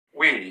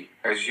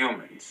as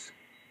humans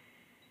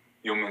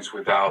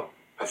without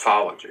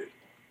pathology,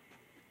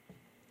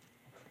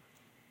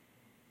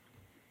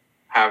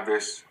 have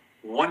this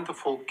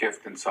wonderful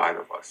gift inside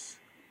of us.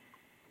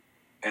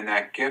 And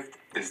that gift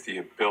is the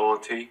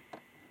ability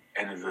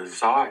and the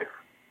desire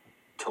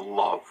to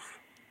love,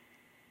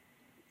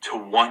 to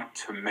want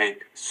to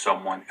make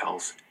someone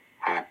else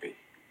happy,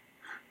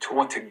 to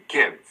want to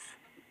give.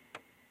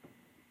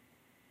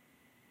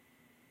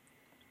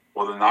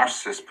 Well, the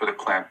narcissists put a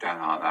clamp down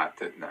on that,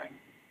 didn't they?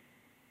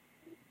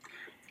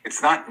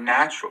 It's not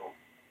natural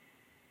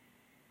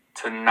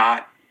to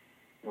not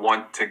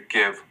want to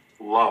give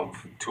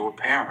love to a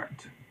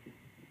parent.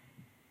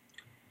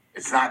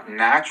 It's not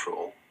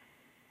natural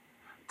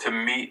to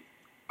meet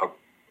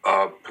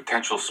a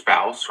potential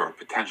spouse or a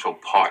potential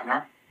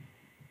partner,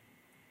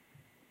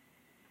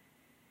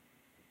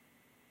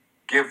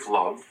 give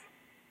love,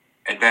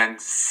 and then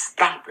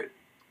stop it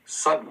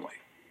suddenly.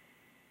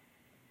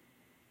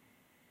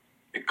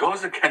 It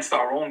goes against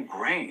our own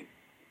grain.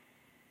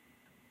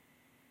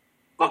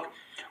 Look,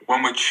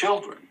 when we're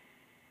children,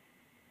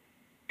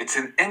 it's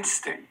an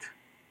instinct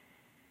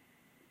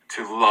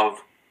to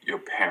love your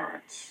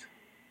parents.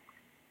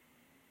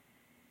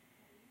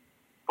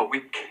 But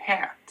we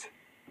can't.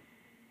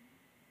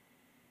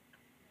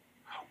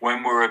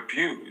 When we're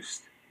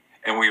abused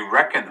and we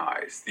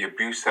recognize the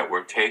abuse that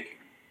we're taking,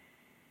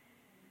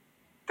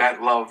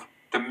 that love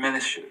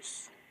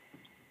diminishes.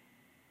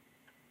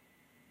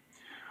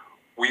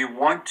 We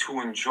want to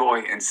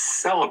enjoy and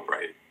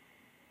celebrate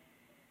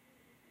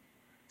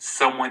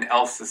someone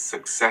else's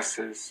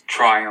successes,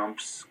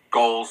 triumphs,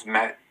 goals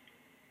met,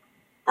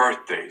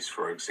 birthdays,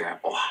 for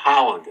example,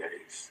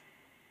 holidays.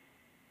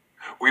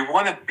 We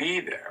want to be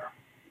there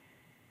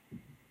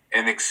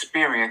and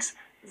experience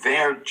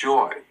their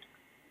joy.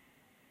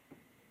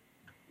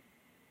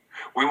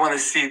 We want to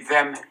see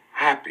them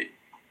happy.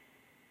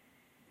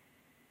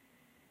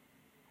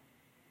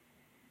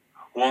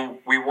 Well,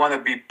 we want to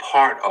be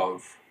part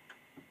of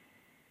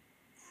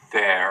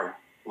their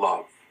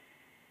love.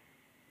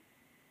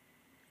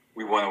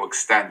 We want to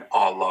extend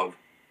our love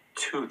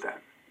to them.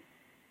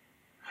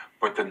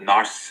 But the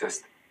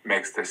narcissist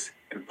makes this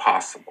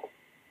impossible.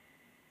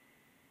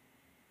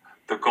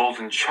 The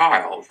golden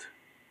child,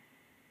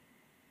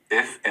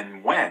 if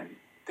and when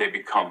they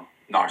become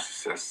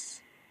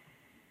narcissists,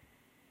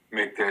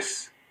 make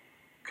this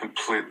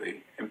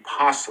completely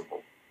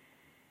impossible.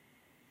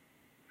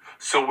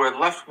 So we're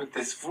left with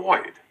this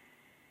void,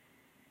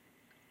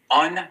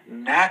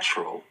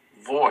 unnatural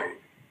void,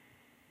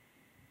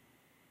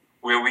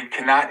 where we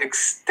cannot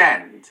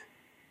extend,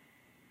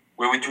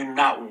 where we do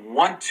not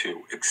want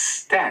to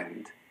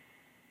extend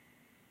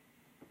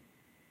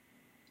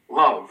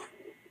love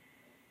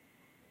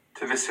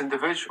to this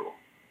individual.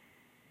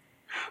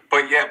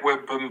 But yet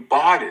we're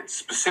bombarded,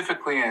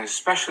 specifically and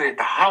especially at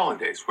the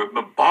holidays, we're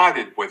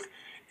bombarded with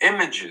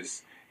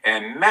images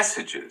and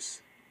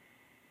messages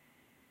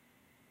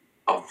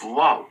of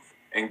love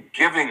and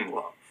giving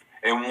love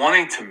and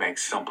wanting to make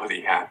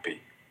somebody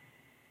happy.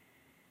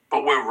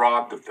 But we're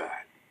robbed of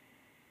that.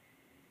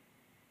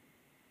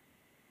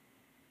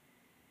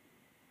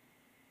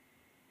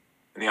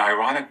 And the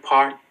ironic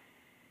part,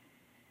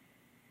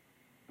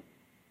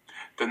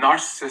 the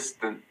narcissist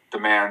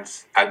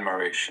demands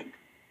admiration.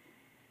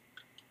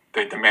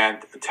 They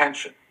demand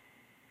attention.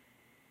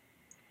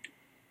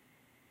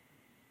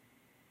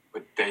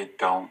 But they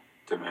don't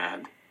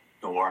demand,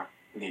 nor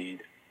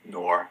need,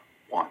 nor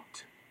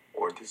want,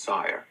 or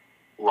desire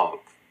love.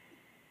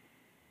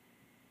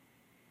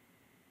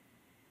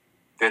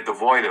 They're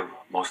devoid of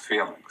most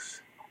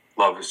feelings.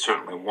 Love is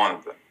certainly one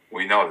of them.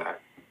 We know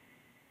that.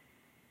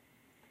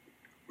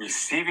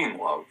 Receiving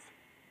love,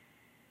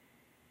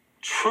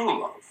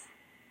 true love,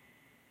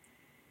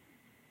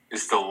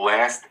 is the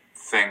last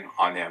thing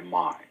on their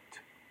mind.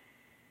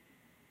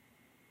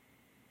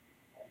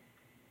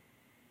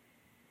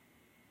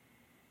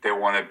 They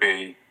want to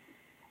be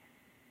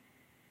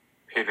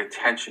paid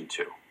attention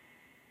to,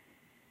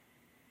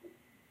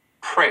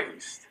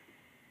 praised,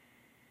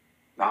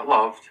 not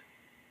loved.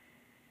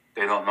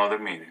 They don't know the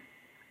meaning.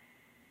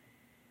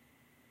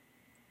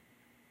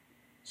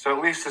 So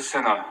it leaves us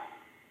in a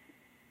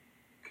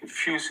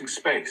confusing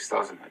space,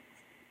 doesn't it?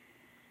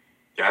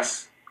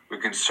 Yes, we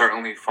can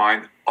certainly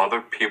find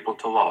other people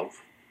to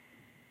love.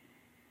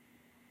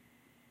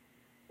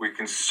 We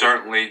can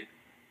certainly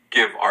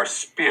give our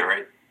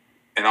spirit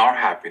and our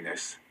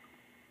happiness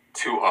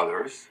to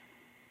others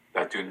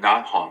that do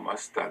not harm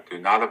us, that do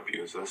not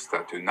abuse us,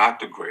 that do not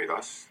degrade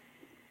us.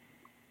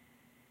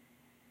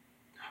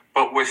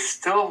 But we're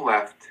still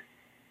left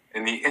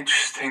in the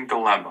interesting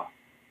dilemma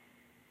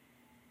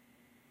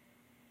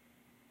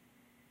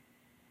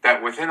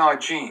that within our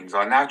genes,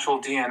 our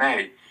natural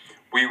DNA,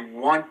 we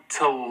want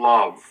to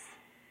love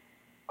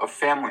a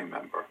family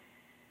member,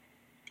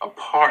 a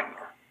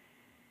partner,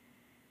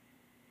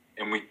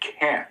 and we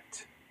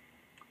can't.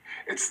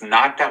 It's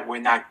not that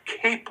we're not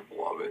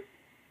capable of it.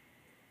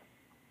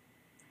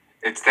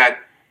 It's that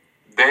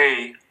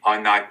they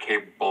are not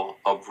capable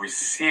of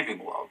receiving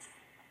love.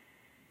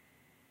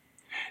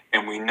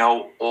 And we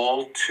know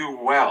all too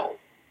well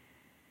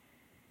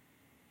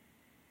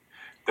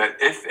that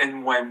if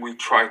and when we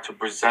try to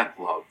present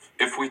love,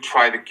 if we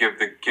try to give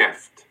the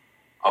gift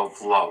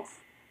of love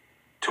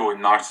to a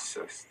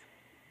narcissist,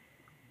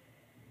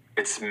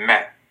 it's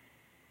met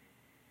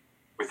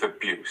with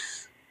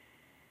abuse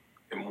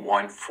in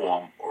one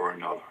form or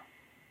another.